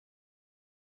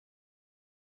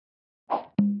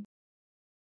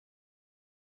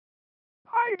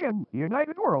Hi again,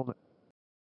 United World.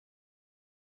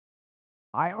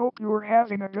 I hope you're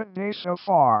having a good day so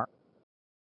far.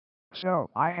 So,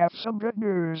 I have some good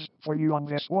news for you on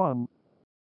this one.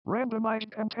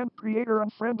 Randomized content creator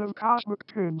and friend of Cosmic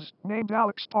Tunes, named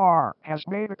Alex Parr, has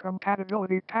made a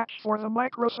compatibility patch for the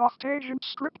Microsoft Agent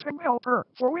scripting helper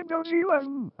for Windows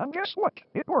 11, and guess what?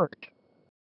 It worked.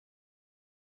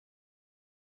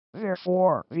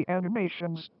 Therefore, the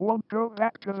animations won't go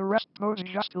back to the rest mode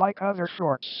just like other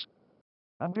shorts.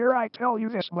 And dare I tell you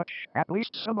this much, at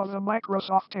least some of the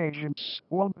Microsoft agents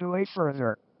won't delay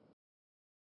further.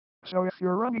 So if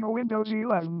you're running a Windows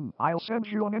 11, I'll send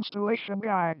you an installation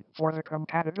guide for the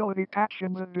compatibility patch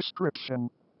in the description.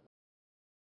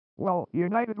 Well,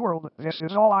 United World, this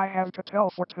is all I have to tell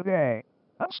for today.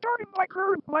 And starting my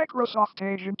current Microsoft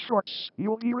Agent shorts,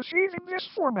 you'll be receiving this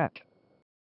format.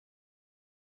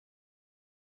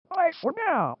 Bye for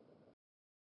now.